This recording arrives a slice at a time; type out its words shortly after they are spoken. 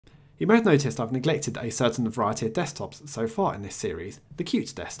You may have noticed I've neglected a certain variety of desktops so far in this series, the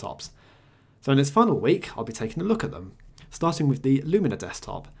Qt desktops. So in its final week, I'll be taking a look at them, starting with the Lumina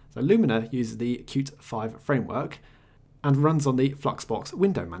desktop. So Lumina uses the Qt 5 framework and runs on the Fluxbox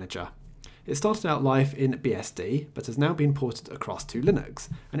window manager. It started out live in BSD, but has now been ported across to Linux,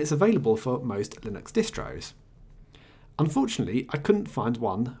 and it's available for most Linux distros. Unfortunately, I couldn't find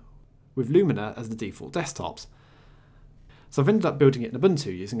one with Lumina as the default desktops. So I've ended up building it in Ubuntu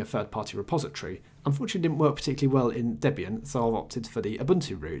using a third-party repository. Unfortunately, it didn't work particularly well in Debian, so I've opted for the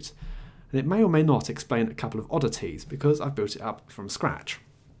Ubuntu route. And it may or may not explain a couple of oddities because I've built it up from scratch.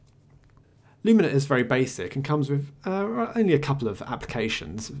 Lumina is very basic and comes with only a couple of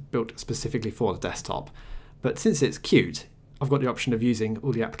applications built specifically for the desktop. But since it's Qt, I've got the option of using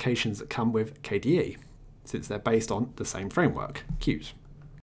all the applications that come with KDE, since they're based on the same framework, Qt.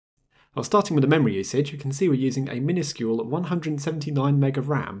 Well, starting with the memory usage, you can see we're using a minuscule 179 meg of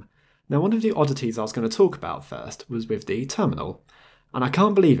RAM. Now, one of the oddities I was going to talk about first was with the terminal. And I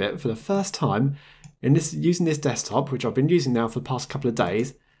can't believe it, for the first time using this desktop, which I've been using now for the past couple of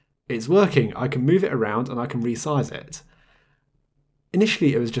days, it's working. I can move it around and I can resize it.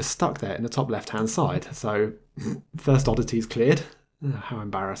 Initially, it was just stuck there in the top left-hand side, so first oddity is cleared. How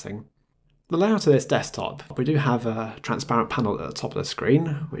embarrassing. The layout of this desktop, we do have a transparent panel at the top of the screen,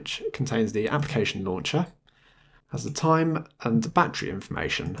 which contains the application launcher, has the time and battery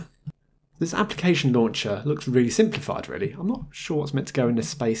information. This application launcher looks really simplified, really. I'm not sure what's meant to go in this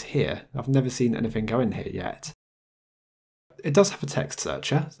space here. I've never seen anything go in here yet. It does have a text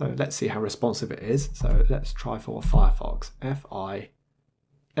searcher, so let's see how responsive it is. So let's try for Firefox. There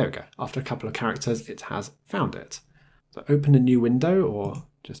we go. After a couple of characters, it has found it. So open a new window or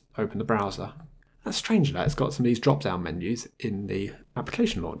just open the browser. That's strange that it's got some of these drop-down menus in the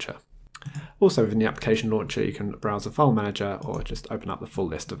application launcher. Also within the application launcher, you can browse the file manager or just open up the full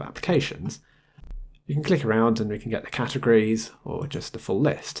list of applications. You can click around and we can get the categories or just the full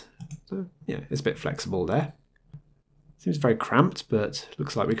list. So yeah, it's a bit flexible there. Seems very cramped, but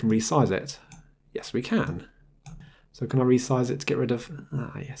looks like we can resize it. Yes, we can. So can I resize it to get rid of...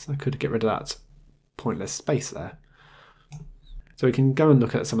 yes, I could get rid of that pointless space there. So we can go and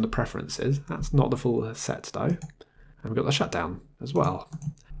look at some of the preferences. That's not the full set though. And we've got the shutdown as well.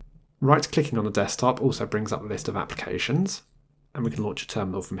 Right-clicking on the desktop also brings up a list of applications, and we can launch a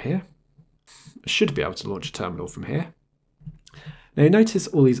terminal from here. I should be able to launch a terminal from here. Now you notice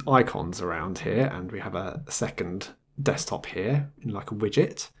all these icons around here, and we have a second desktop here in like a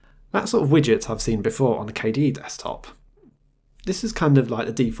widget. That sort of widget I've seen before on a KDE desktop. This is kind of like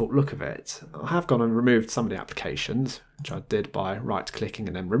the default look of it. I have gone and removed some of the applications, which I did by right-clicking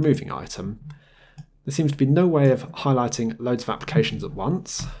and then removing item. There seems to be no way of highlighting loads of applications at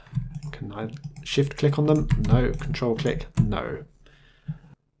once. Can I shift-click on them? No. Control-click? No.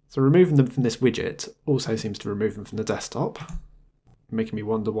 So removing them from this widget also seems to remove them from the desktop, making me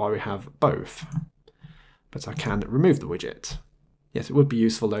wonder why we have both. But I can remove the widget. Yes, it would be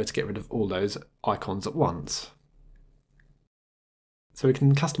useful though to get rid of all those icons at once. So we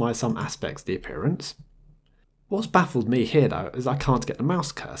can customize some aspects of the appearance. What's baffled me here though is I can't get the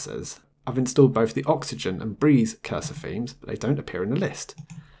mouse cursors. I've installed both the Oxygen and Breeze cursor themes, but they don't appear in the list.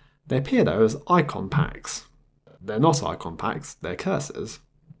 They appear though as icon packs. They're not icon packs, they're cursors.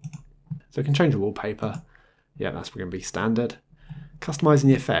 So we can change the wallpaper. Yeah, that's going to be standard. Customizing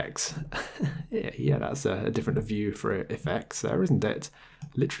the effects. yeah, that's a different view for effects there, isn't it?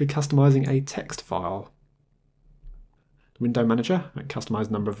 Literally customizing a text file. Window manager, customize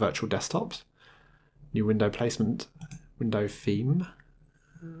a number of virtual desktops. New window placement, window theme.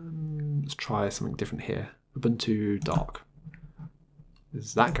 Let's try something different here. Ubuntu Dark.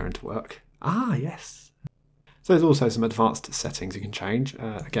 Is that going to work? Ah, yes. So there's also some advanced settings you can change.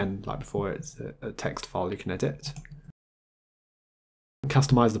 Again, like before, it's a text file you can edit.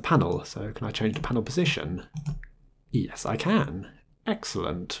 Customize the panel. So can I change the panel position? Yes, I can.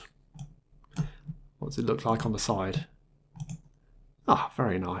 Excellent. What does it look like on the side? Ah,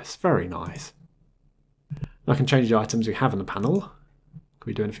 very nice, very nice. I can change the items we have in the panel. Can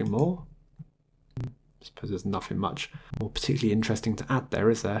we do anything more? I suppose there's nothing much more particularly interesting to add there,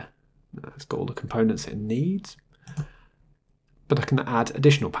 is there? It's got all the components it needs. But I can add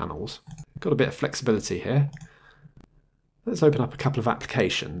additional panels. Got a bit of flexibility here. Let's open up a couple of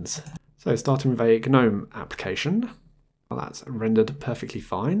applications. So starting with a GNOME application. Well, that's rendered perfectly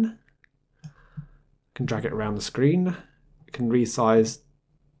fine. I can drag it around the screen. I can resize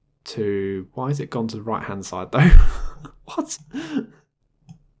to... Why has it gone to the right hand side though? What?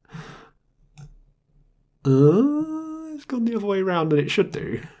 It's gone the other way around than it should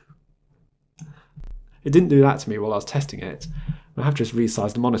do. It didn't do that to me while I was testing it. I have just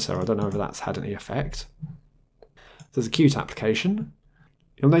resized the monitor. I don't know whether that's had any effect. There's a Qt application.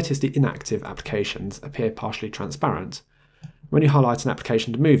 You'll notice the inactive applications appear partially transparent. When you highlight an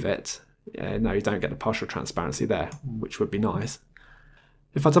application to move it, no, you don't get the partial transparency there, which would be nice.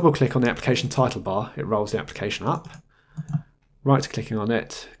 If I double click on the application title bar, it rolls the application up. Right clicking on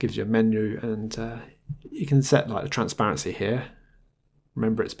it gives you a menu, and you can set like the transparency here.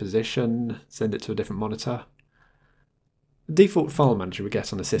 Remember its position, send it to a different monitor. The default file manager we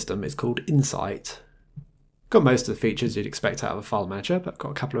get on the system is called Insight. Got most of the features you'd expect out of a file manager, but I've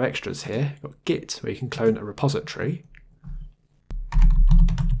got a couple of extras here. You've got Git, where you can clone a repository.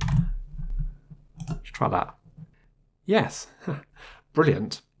 Let's try that. Yes,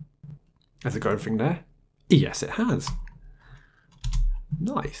 brilliant. Has it got everything there? Yes, it has.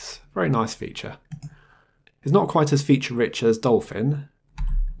 Nice, very nice feature. It's not quite as feature-rich as Dolphin.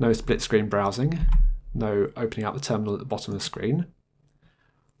 No split-screen browsing, no opening up the terminal at the bottom of the screen.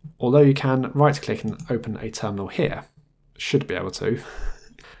 Although you can right-click and open a terminal here. Should be able to.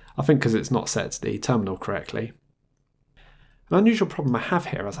 I think because it's not set the terminal correctly. An unusual problem I have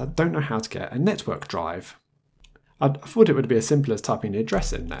here is I don't know how to get a network drive. I thought it would be as simple as typing the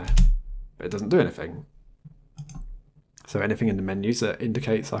address in there, but it doesn't do anything. So anything in the menus that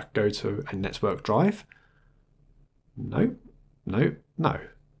indicates I go to a network drive? No, no, no.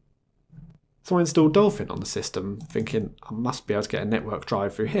 So I installed Dolphin on the system, thinking I must be able to get a network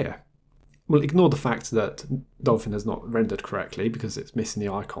drive through here. Well, ignore the fact that Dolphin has not rendered correctly because it's missing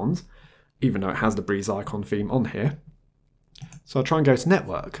the icons, even though it has the Breeze icon theme on here. So I try and go to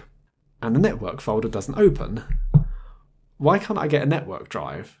network, and the network folder doesn't open. Why can't I get a network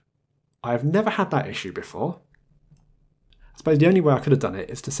drive? I have never had that issue before. I suppose the only way I could have done it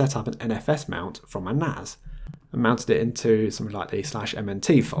is to set up an NFS mount from my NAS and mounted it into something like the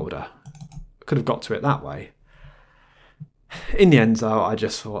 /mnt folder. I could have got to it that way. In the end, though, I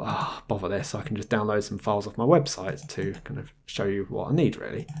just thought, bother this, I can just download some files off my website to kind of show you what I need,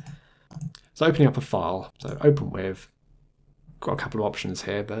 really. So opening up a file, so open with, got a couple of options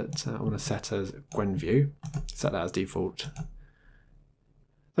here, but I want to set as GwenView, set that as default.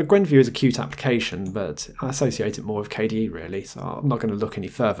 So GwenView is a Qt application, but I associate it more with KDE really, so I'm not going to look any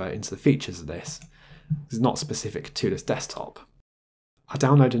further into the features of this. It's not specific to this desktop. I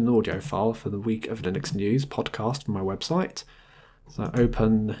downloaded an audio file for the Week of Linux News podcast from my website. So let's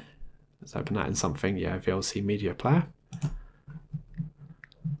open that in something, VLC Media Player.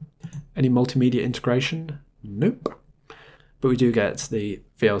 Any multimedia integration? Nope. But we do get the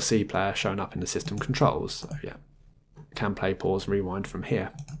VLC player showing up in the system controls. So yeah, can play, pause, rewind from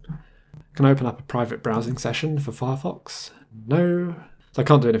here. Can I open up a private browsing session for Firefox? No. So I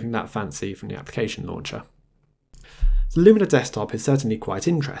can't do anything that fancy from the application launcher. The Lumina desktop is certainly quite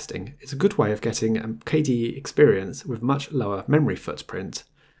interesting. It's a good way of getting a KDE experience with much lower memory footprint.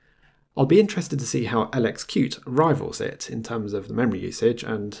 I'll be interested to see how LXQt rivals it in terms of the memory usage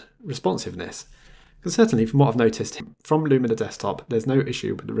and responsiveness. Because certainly from what I've noticed from Lumina desktop, there's no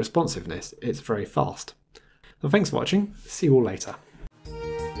issue with the responsiveness. It's very fast. So thanks for watching. See you all later.